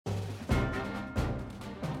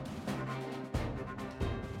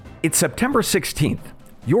It's September 16th.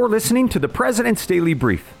 You're listening to the President's Daily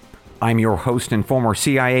Brief. I'm your host and former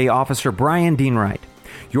CIA officer, Brian Deanwright.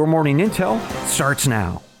 Your morning intel starts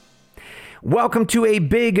now. Welcome to a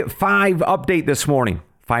Big Five update this morning.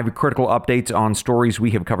 5 critical updates on stories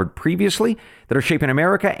we have covered previously that are shaping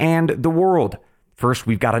America and the world. First,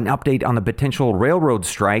 we've got an update on the potential railroad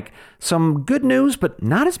strike. Some good news, but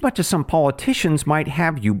not as much as some politicians might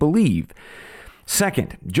have you believe.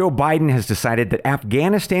 Second, Joe Biden has decided that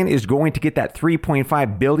Afghanistan is going to get that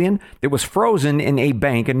 $3.5 billion that was frozen in a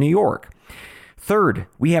bank in New York. Third,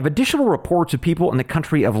 we have additional reports of people in the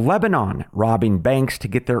country of Lebanon robbing banks to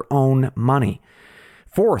get their own money.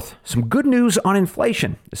 Fourth, some good news on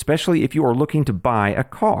inflation, especially if you are looking to buy a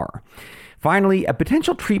car. Finally, a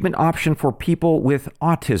potential treatment option for people with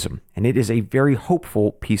autism, and it is a very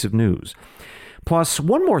hopeful piece of news. Plus,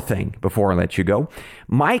 one more thing before I let you go.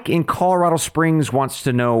 Mike in Colorado Springs wants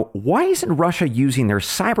to know, why isn't Russia using their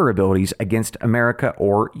cyber abilities against America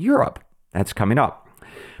or Europe? That's coming up.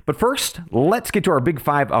 But first, let's get to our Big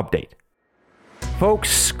Five update.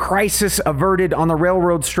 Folks, crisis averted on the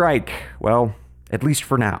railroad strike. Well, at least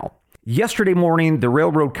for now. Yesterday morning, the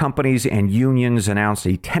railroad companies and unions announced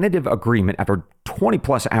a tentative agreement after 20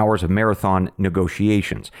 plus hours of marathon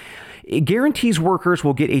negotiations. It guarantees workers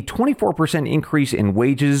will get a 24% increase in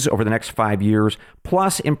wages over the next 5 years,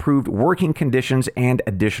 plus improved working conditions and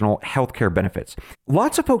additional health care benefits.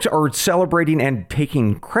 Lots of folks are celebrating and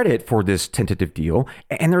taking credit for this tentative deal,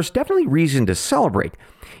 and there's definitely reason to celebrate.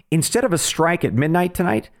 Instead of a strike at midnight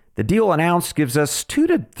tonight, the deal announced gives us 2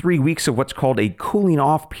 to 3 weeks of what's called a cooling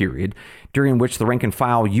off period, during which the rank and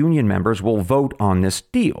file union members will vote on this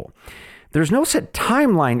deal. There's no set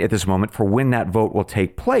timeline at this moment for when that vote will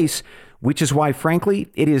take place, which is why, frankly,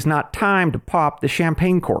 it is not time to pop the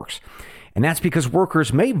champagne corks. And that's because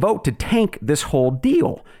workers may vote to tank this whole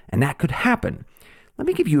deal, and that could happen. Let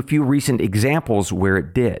me give you a few recent examples where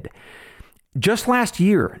it did. Just last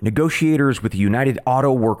year, negotiators with the United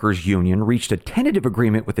Auto Workers Union reached a tentative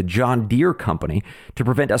agreement with the John Deere company to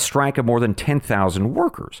prevent a strike of more than 10,000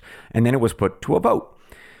 workers, and then it was put to a vote.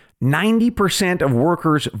 90% of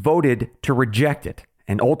workers voted to reject it,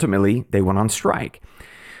 and ultimately they went on strike.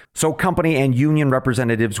 So company and union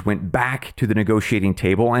representatives went back to the negotiating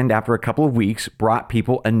table and after a couple of weeks brought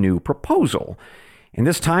people a new proposal. And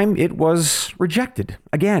this time it was rejected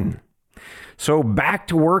again. So back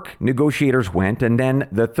to work negotiators went, and then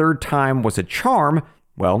the third time was a charm,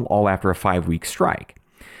 well, all after a 5-week strike.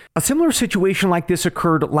 A similar situation like this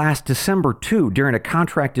occurred last December, too, during a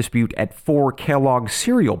contract dispute at 4 Kellogg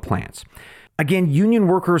cereal plants. Again, union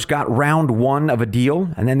workers got round one of a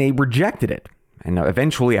deal, and then they rejected it. And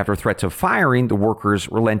eventually, after threats of firing, the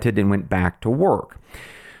workers relented and went back to work.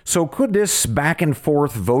 So could this back and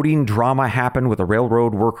forth voting drama happen with the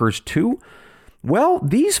railroad workers, too? Well,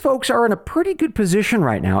 these folks are in a pretty good position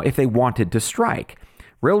right now if they wanted to strike.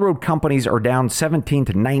 Railroad companies are down 17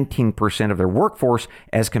 to 19% of their workforce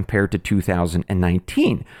as compared to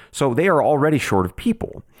 2019, so they are already short of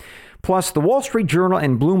people. Plus, the Wall Street Journal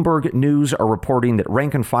and Bloomberg News are reporting that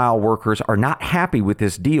rank-and-file workers are not happy with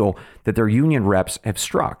this deal that their union reps have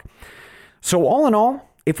struck. So all in all,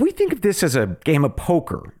 if we think of this as a game of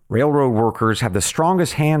poker, railroad workers have the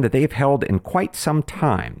strongest hand that they've held in quite some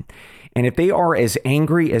time. And if they are as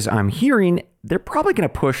angry as I'm hearing, they're probably going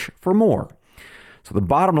to push for more. So the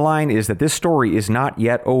bottom line is that this story is not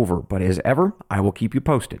yet over, but as ever, I will keep you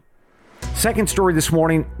posted. Second story this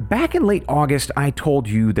morning. Back in late August, I told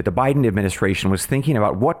you that the Biden administration was thinking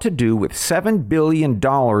about what to do with $7 billion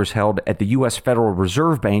held at the U.S. Federal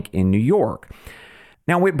Reserve Bank in New York.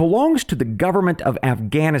 Now, it belongs to the government of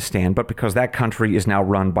Afghanistan, but because that country is now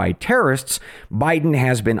run by terrorists, Biden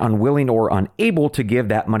has been unwilling or unable to give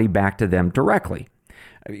that money back to them directly.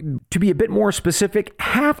 To be a bit more specific,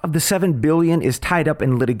 half of the $7 billion is tied up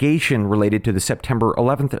in litigation related to the September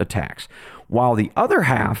 11th attacks, while the other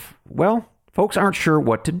half, well, folks aren't sure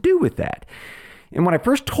what to do with that. And when I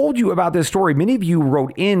first told you about this story, many of you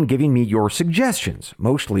wrote in giving me your suggestions,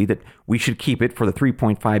 mostly that we should keep it for the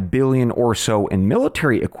 $3.5 billion or so in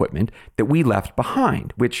military equipment that we left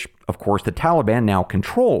behind, which, of course, the Taliban now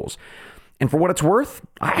controls. And for what it's worth,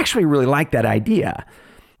 I actually really like that idea.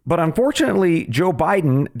 But unfortunately, Joe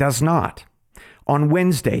Biden does not. On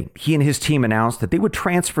Wednesday, he and his team announced that they would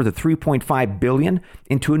transfer the $3.5 billion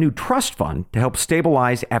into a new trust fund to help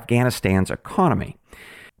stabilize Afghanistan's economy.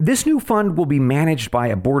 This new fund will be managed by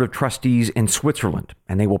a board of trustees in Switzerland,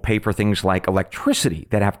 and they will pay for things like electricity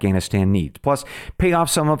that Afghanistan needs, plus pay off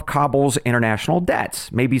some of Kabul's international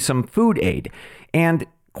debts, maybe some food aid, and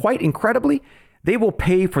quite incredibly, they will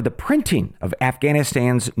pay for the printing of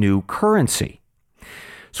Afghanistan's new currency.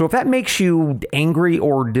 So if that makes you angry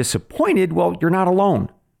or disappointed, well, you're not alone.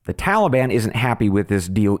 The Taliban isn't happy with this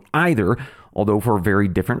deal either, although for very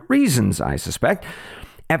different reasons, I suspect.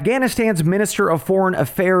 Afghanistan's Minister of Foreign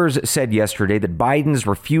Affairs said yesterday that Biden's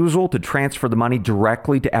refusal to transfer the money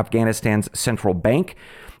directly to Afghanistan's central bank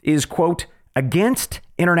is, quote, against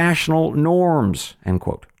international norms, end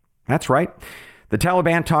quote. That's right. The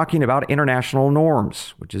Taliban talking about international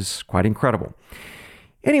norms, which is quite incredible.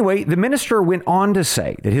 Anyway, the minister went on to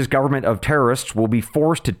say that his government of terrorists will be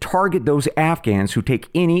forced to target those Afghans who take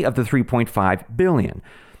any of the $3.5 billion.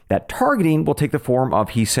 That targeting will take the form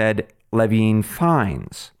of, he said, levying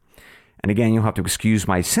fines. And again, you'll have to excuse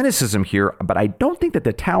my cynicism here, but I don't think that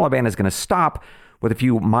the Taliban is going to stop with a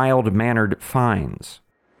few mild-mannered fines.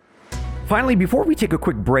 Finally, before we take a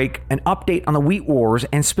quick break, an update on the wheat wars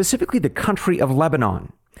and specifically the country of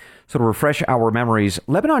Lebanon. So to refresh our memories,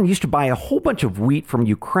 Lebanon used to buy a whole bunch of wheat from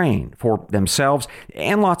Ukraine for themselves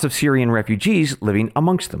and lots of Syrian refugees living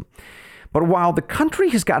amongst them. But while the country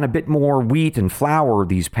has gotten a bit more wheat and flour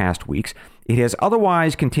these past weeks, it has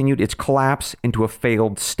otherwise continued its collapse into a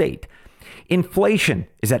failed state. Inflation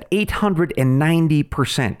is at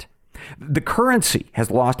 890%. The currency has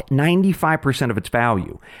lost 95% of its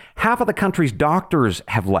value. Half of the country's doctors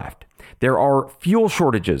have left. There are fuel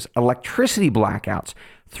shortages, electricity blackouts.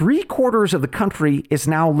 3/4 of the country is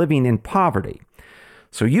now living in poverty.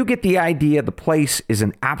 So you get the idea the place is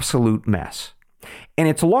an absolute mess. And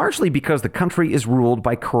it's largely because the country is ruled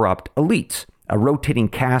by corrupt elites, a rotating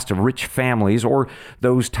cast of rich families or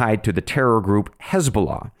those tied to the terror group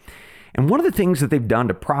Hezbollah. And one of the things that they've done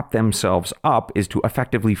to prop themselves up is to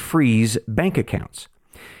effectively freeze bank accounts.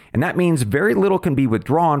 And that means very little can be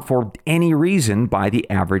withdrawn for any reason by the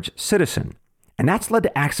average citizen. And that's led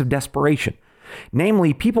to acts of desperation,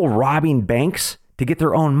 namely people robbing banks to get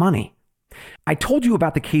their own money. I told you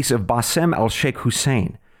about the case of Bassem al-Sheikh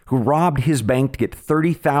Hussein, who robbed his bank to get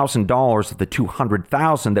 $30,000 of the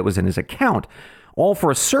 $200,000 that was in his account, all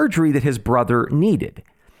for a surgery that his brother needed.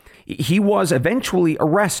 He was eventually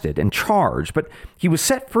arrested and charged, but he was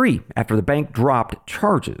set free after the bank dropped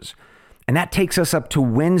charges. And that takes us up to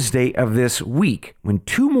Wednesday of this week, when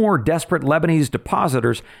 2 more desperate Lebanese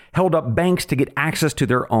depositors held up banks to get access to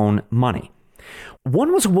their own money.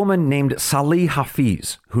 One was a woman named Salih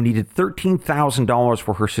Hafiz, who needed $13,000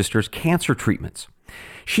 for her sister's cancer treatments.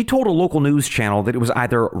 She told a local news channel that it was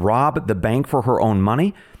either rob the bank for her own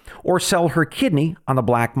money or sell her kidney on the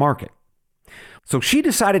black market. So she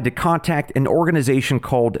decided to contact an organization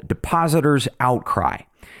called Depositors Outcry.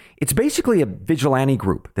 It's basically a vigilante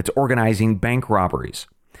group that's organizing bank robberies.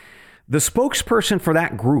 The spokesperson for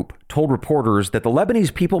that group told reporters that the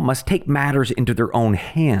Lebanese people must take matters into their own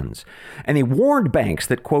hands. And they warned banks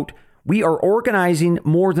that, quote, "We are organizing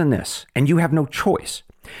more than this, and you have no choice.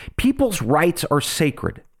 People's rights are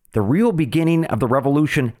sacred. The real beginning of the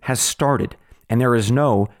revolution has started, and there is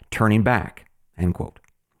no turning back," end quote.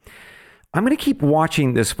 I'm going to keep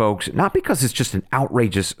watching this, folks, not because it's just an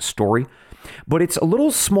outrageous story, but it's a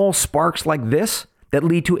little small sparks like this that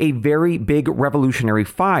lead to a very big revolutionary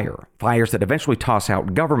fire, fires that eventually toss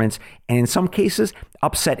out governments and in some cases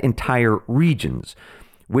upset entire regions,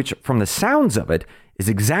 which from the sounds of it is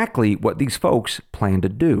exactly what these folks plan to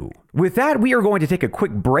do. With that, we are going to take a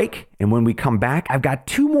quick break, and when we come back, I've got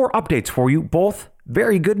 2 more updates for you, both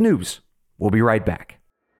very good news. We'll be right back.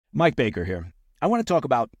 Mike Baker here. I want to talk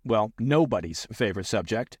about, well, nobody's favorite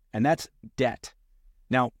subject, and that's debt.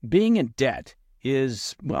 Now, being in debt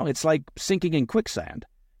is, well, it's like sinking in quicksand.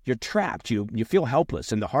 You're trapped. You feel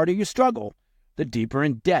helpless, and the harder you struggle, the deeper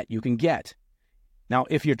in debt you can get. Now,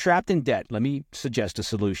 if you're trapped in debt, let me suggest a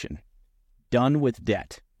solution. Done with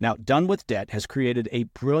Debt. Now, Done with Debt has created a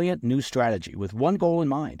brilliant new strategy with one goal in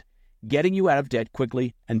mind: getting you out of debt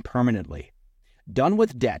quickly and permanently. Done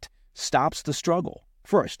with Debt stops the struggle.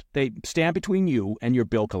 First, they stand between you and your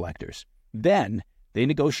bill collectors. Then, they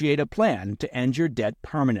negotiate a plan to end your debt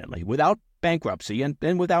permanently without bankruptcy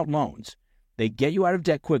and without loans. They get you out of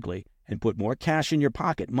debt quickly and put more cash in your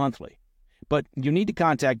pocket monthly. But you need to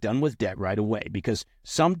contact Done with Debt right away because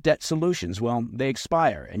some debt solutions, well, they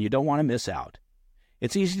expire and you don't want to miss out.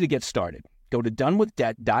 It's easy to get started. Go to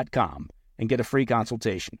donewithdebt.com and get a free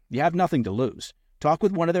consultation. You have nothing to lose. Talk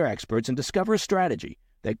with one of their experts and discover a strategy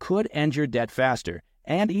that could end your debt faster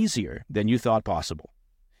and easier than you thought possible.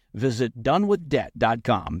 Visit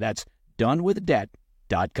donewithdebt.com. That's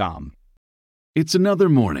donewithdebt.com. It's another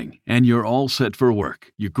morning, and you're all set for work.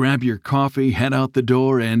 You grab your coffee, head out the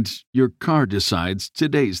door, and your car decides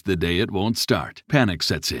today's the day it won't start. Panic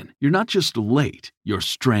sets in. You're not just late, you're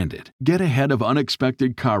stranded. Get ahead of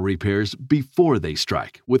unexpected car repairs before they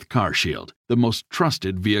strike with CarShield, the most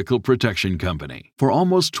trusted vehicle protection company. For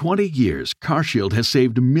almost 20 years, CarShield has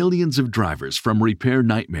saved millions of drivers from repair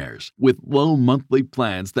nightmares with low monthly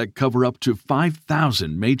plans that cover up to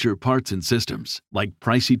 5,000 major parts and systems, like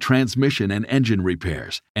pricey transmission and engine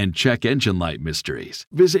repairs and check engine light mysteries.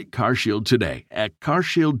 Visit CarShield today at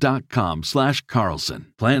carshield.com/Carlson.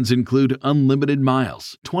 Plans include unlimited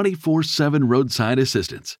miles, 24/7 roadside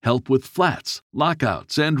assistance, help with flats,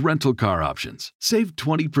 lockouts, and rental car options. Save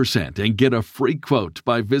 20% and get a free quote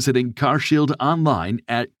by visiting CarShield online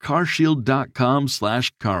at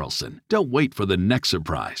carshield.com/Carlson. Don't wait for the next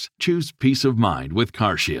surprise. Choose peace of mind with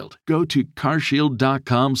CarShield. Go to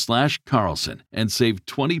carshield.com/Carlson and save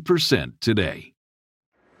 20% today.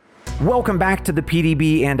 Welcome back to the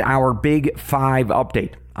PDB and our Big 5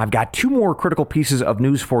 update. I've got two more critical pieces of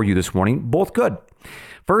news for you this morning, both good.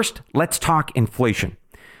 First, let's talk inflation.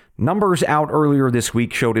 Numbers out earlier this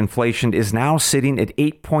week showed inflation is now sitting at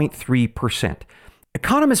 8.3%.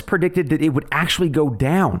 Economists predicted that it would actually go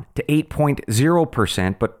down to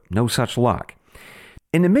 8.0%, but no such luck.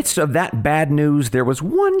 In the midst of that bad news, there was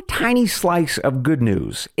one tiny slice of good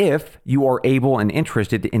news if you are able and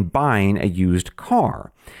interested in buying a used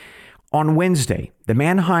car. On Wednesday, the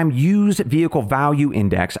Manheim Used Vehicle Value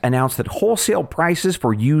Index announced that wholesale prices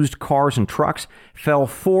for used cars and trucks fell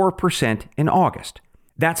 4% in August.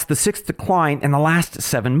 That's the sixth decline in the last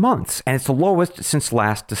 7 months, and it's the lowest since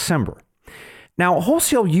last December. Now,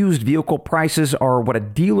 wholesale used vehicle prices are what a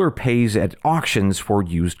dealer pays at auctions for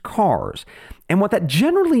used cars. And what that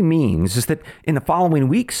generally means is that in the following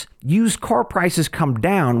weeks, used car prices come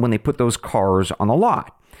down when they put those cars on the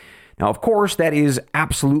lot. Now, of course, that is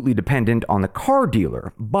absolutely dependent on the car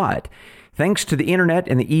dealer, but thanks to the internet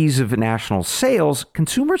and the ease of national sales,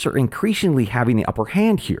 consumers are increasingly having the upper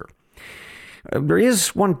hand here. There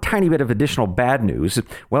is one tiny bit of additional bad news.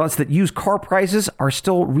 Well, it's that used car prices are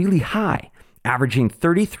still really high, averaging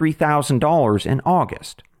 $33,000 in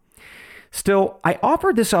August. Still, I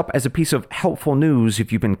offered this up as a piece of helpful news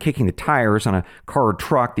if you've been kicking the tires on a car or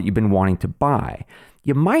truck that you've been wanting to buy.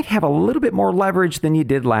 You might have a little bit more leverage than you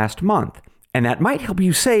did last month, and that might help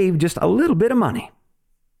you save just a little bit of money.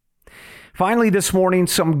 Finally, this morning,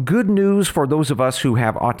 some good news for those of us who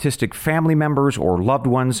have autistic family members or loved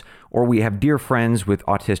ones, or we have dear friends with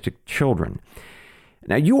autistic children.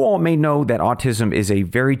 Now, you all may know that autism is a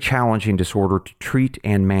very challenging disorder to treat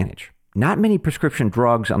and manage. Not many prescription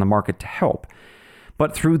drugs on the market to help.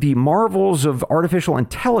 But through the marvels of artificial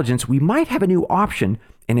intelligence, we might have a new option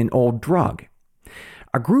in an old drug.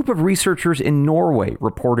 A group of researchers in Norway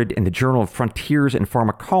reported in the Journal of Frontiers in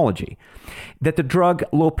Pharmacology that the drug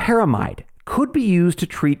loperamide could be used to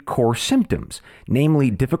treat core symptoms,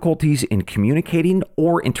 namely difficulties in communicating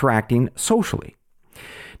or interacting socially.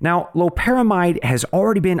 Now, loperamide has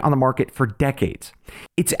already been on the market for decades.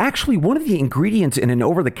 It's actually one of the ingredients in an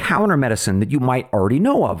over-the-counter medicine that you might already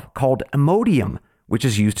know of, called Imodium, which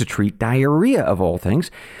is used to treat diarrhea of all things.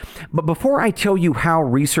 But before I tell you how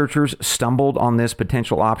researchers stumbled on this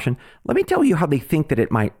potential option, let me tell you how they think that it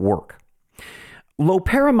might work.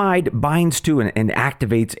 Loperamide binds to and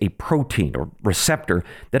activates a protein or receptor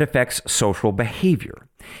that affects social behavior.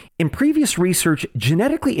 In previous research,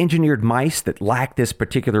 genetically engineered mice that lack this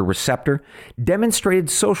particular receptor demonstrated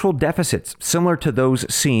social deficits similar to those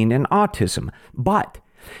seen in autism, but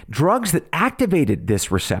drugs that activated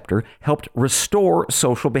this receptor helped restore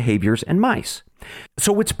social behaviors in mice.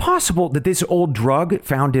 So it's possible that this old drug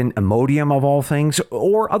found in Imodium of all things,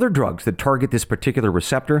 or other drugs that target this particular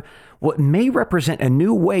receptor, well, it may represent a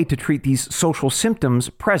new way to treat these social symptoms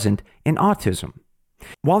present in autism.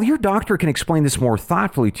 While your doctor can explain this more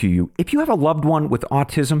thoughtfully to you, if you have a loved one with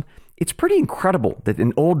autism, it's pretty incredible that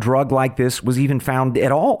an old drug like this was even found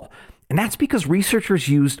at all. And that's because researchers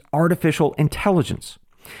used artificial intelligence.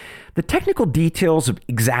 The technical details of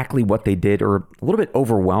exactly what they did are a little bit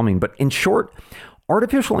overwhelming, but in short,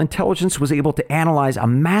 artificial intelligence was able to analyze a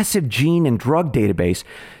massive gene and drug database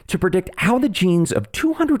to predict how the genes of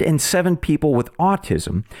 207 people with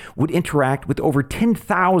autism would interact with over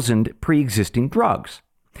 10,000 pre-existing drugs.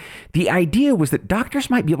 The idea was that doctors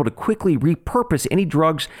might be able to quickly repurpose any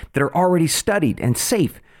drugs that are already studied and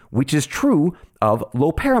safe, which is true of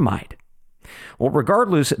loperamide. Well,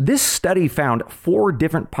 regardless, this study found 4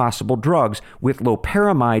 different possible drugs, with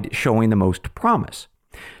loperamide showing the most promise.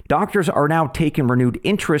 Doctors are now taking renewed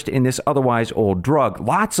interest in this otherwise old drug.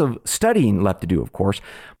 Lots of studying left to do, of course,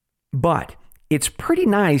 but it's pretty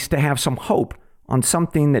nice to have some hope on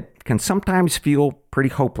something that can sometimes feel pretty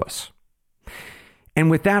hopeless. And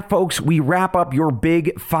with that, folks, we wrap up your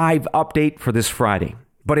Big 5 update for this Friday.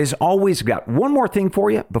 But as always, got one more thing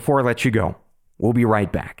for you before I let you go. We'll be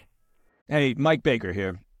right back. Hey, Mike Baker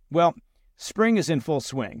here. Well, spring is in full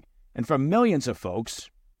swing, and for millions of folks,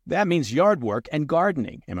 that means yard work and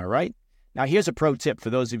gardening, am I right? Now here's a pro tip for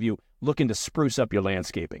those of you looking to spruce up your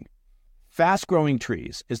landscaping. Fast Growing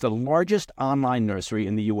Trees is the largest online nursery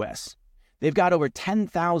in the U.S. They've got over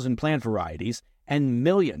 10,000 plant varieties and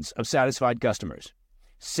millions of satisfied customers.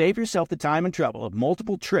 Save yourself the time and trouble of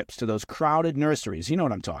multiple trips to those crowded nurseries. You know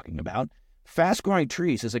what I'm talking about. Fast Growing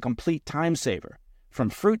Trees is a complete time saver. From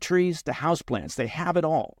fruit trees to houseplants, they have it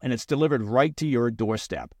all, and it's delivered right to your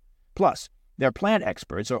doorstep. Plus, their plant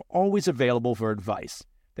experts are always available for advice.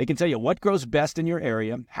 They can tell you what grows best in your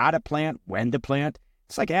area, how to plant, when to plant.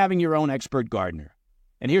 It's like having your own expert gardener.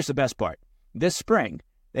 And here's the best part. This spring,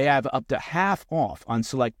 they have up to half off on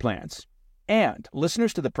select plants. And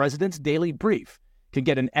listeners to the President's Daily Brief can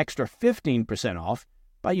get an extra 15% off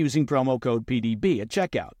by using promo code PDB at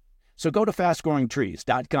checkout. So go to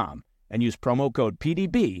fastgrowingtrees.com and use promo code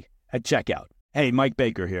PDB at checkout. Hey, Mike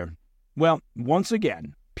Baker here. Well, once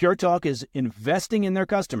again, Pure Talk is investing in their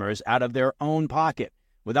customers out of their own pocket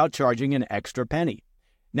without charging an extra penny.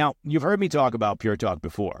 Now, you've heard me talk about Pure Talk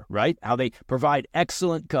before, right? How they provide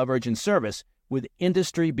excellent coverage and service with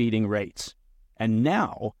industry-beating rates. And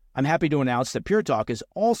now, I'm happy to announce that Pure Talk is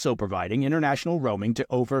also providing international roaming to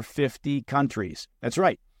over 50 countries. That's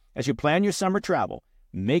right. As you plan your summer travel,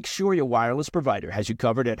 make sure your wireless provider has you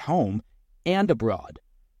covered at home and abroad.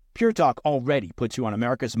 Pure Talk already puts you on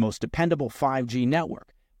America's most dependable 5G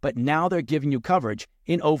network, but now they're giving you coverage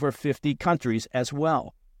in over 50 countries as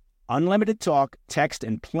well. Unlimited talk, text,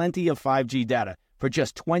 and plenty of 5G data for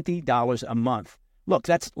just $20 a month. Look,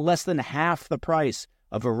 that's less than half the price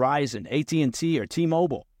of Verizon, AT&T, or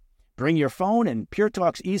T-Mobile. Bring your phone, and Pure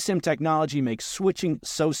Talk's eSIM technology makes switching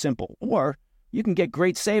so simple. Or you can get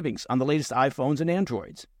great savings on the latest iPhones and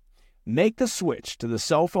Androids. Make the switch to the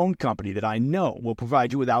cell phone company that I know will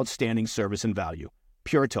provide you with outstanding service and value.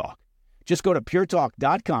 Pure Talk. Just go to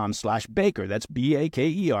puretalk.com/Baker, that's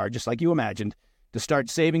Baker, just like you imagined, to start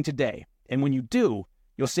saving today. And when you do,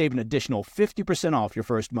 you'll save an additional 50% off your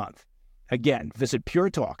first month. Again, visit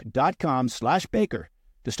puretalk.com/Baker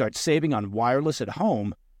to start saving on wireless at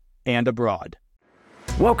home and abroad.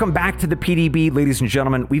 Welcome back to the PDB, ladies and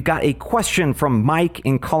gentlemen. We've got a question from Mike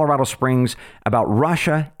in Colorado Springs about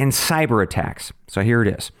Russia and cyber attacks. So here it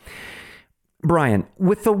is. Brian,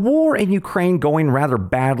 with the war in Ukraine going rather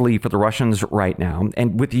badly for the Russians right now,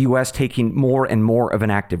 and with the U.S. taking more and more of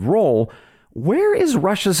an active role, where is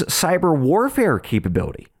Russia's cyber warfare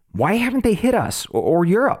capability? Why haven't they hit us or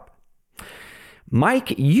Europe?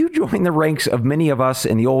 Mike, you join the ranks of many of us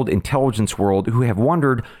in the old intelligence world who have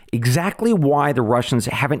wondered exactly why the Russians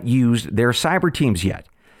haven't used their cyber teams yet.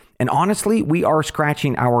 And honestly, we are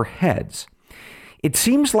scratching our heads. It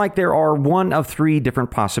seems like there are one of three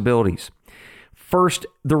different possibilities. First,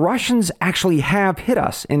 the Russians actually have hit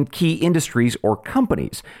us in key industries or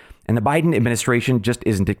companies, and the Biden administration just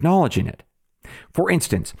isn't acknowledging it. For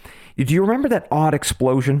instance, do you remember that odd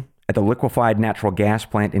explosion at the liquefied natural gas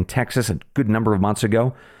plant in Texas a good number of months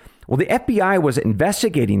ago? Well, the FBI was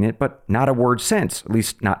investigating it, but not a word since, at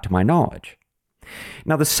least not to my knowledge.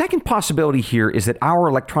 Now, the second possibility here is that our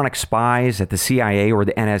electronic spies at the CIA or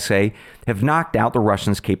the NSA have knocked out the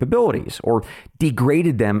Russians' capabilities or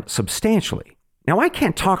degraded them substantially. Now, I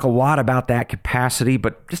can't talk a lot about that capacity,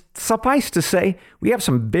 but just suffice to say, we have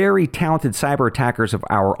some very talented cyber attackers of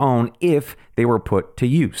our own if they were put to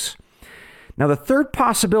use. Now, the third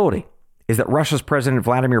possibility is that Russia's President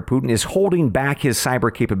Vladimir Putin is holding back his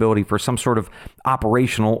cyber capability for some sort of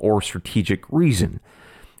operational or strategic reason.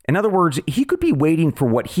 In other words, he could be waiting for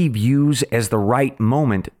what he views as the right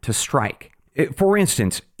moment to strike. For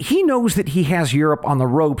instance, he knows that he has Europe on the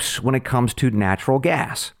ropes when it comes to natural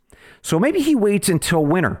gas. So maybe he waits until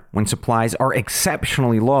winter when supplies are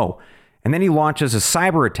exceptionally low, and then he launches a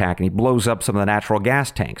cyber attack and he blows up some of the natural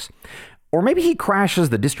gas tanks. Or maybe he crashes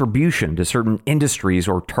the distribution to certain industries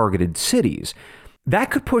or targeted cities. That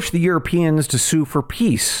could push the Europeans to sue for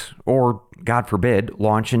peace or, God forbid,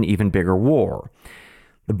 launch an even bigger war.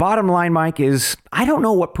 The bottom line, Mike, is I don't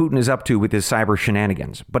know what Putin is up to with his cyber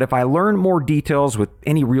shenanigans, but if I learn more details with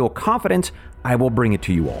any real confidence, I will bring it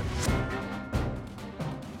to you all.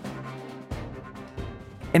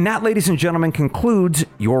 And that, ladies and gentlemen, concludes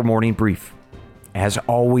your morning brief. As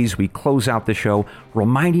always, we close out the show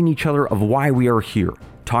reminding each other of why we are here,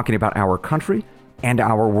 talking about our country and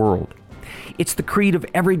our world. It's the creed of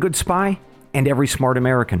every good spy and every smart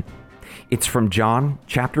American. It's from John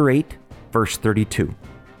chapter 8, verse 32.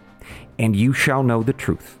 And you shall know the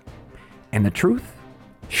truth, and the truth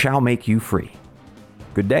shall make you free.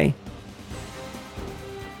 Good day.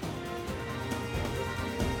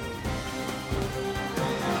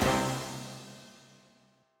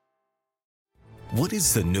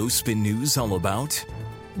 is the No Spin News all about?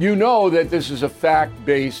 You know that this is a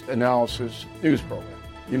fact-based analysis news program.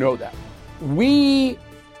 You know that. We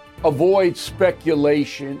avoid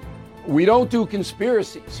speculation. We don't do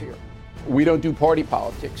conspiracies here. We don't do party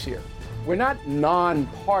politics here. We're not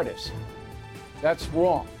nonpartisan. That's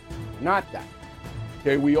wrong. Not that.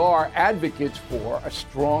 Okay, we are advocates for a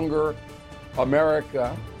stronger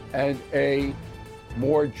America and a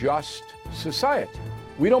more just society.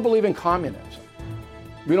 We don't believe in communism.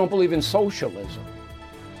 We don't believe in socialism.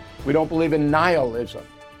 We don't believe in nihilism.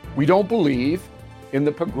 We don't believe in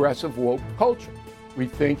the progressive woke culture. We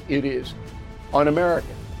think it is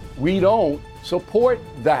un-American. We don't support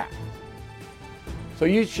that. So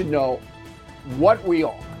you should know what we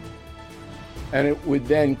are, and it would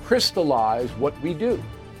then crystallize what we do.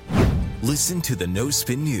 Listen to the No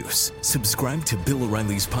Spin News. Subscribe to Bill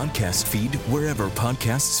O'Reilly's podcast feed wherever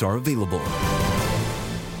podcasts are available.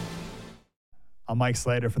 I'm Mike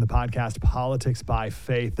Slater from the podcast Politics by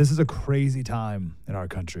Faith. This is a crazy time in our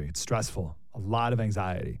country. It's stressful, a lot of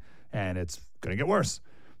anxiety, and it's going to get worse.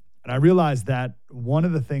 And I realized that one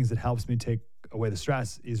of the things that helps me take away the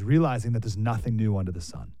stress is realizing that there's nothing new under the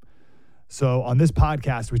sun. So on this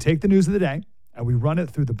podcast, we take the news of the day and we run it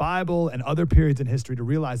through the Bible and other periods in history to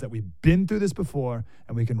realize that we've been through this before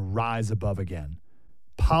and we can rise above again.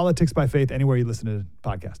 Politics by Faith, anywhere you listen to the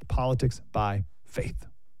podcast. Politics by Faith.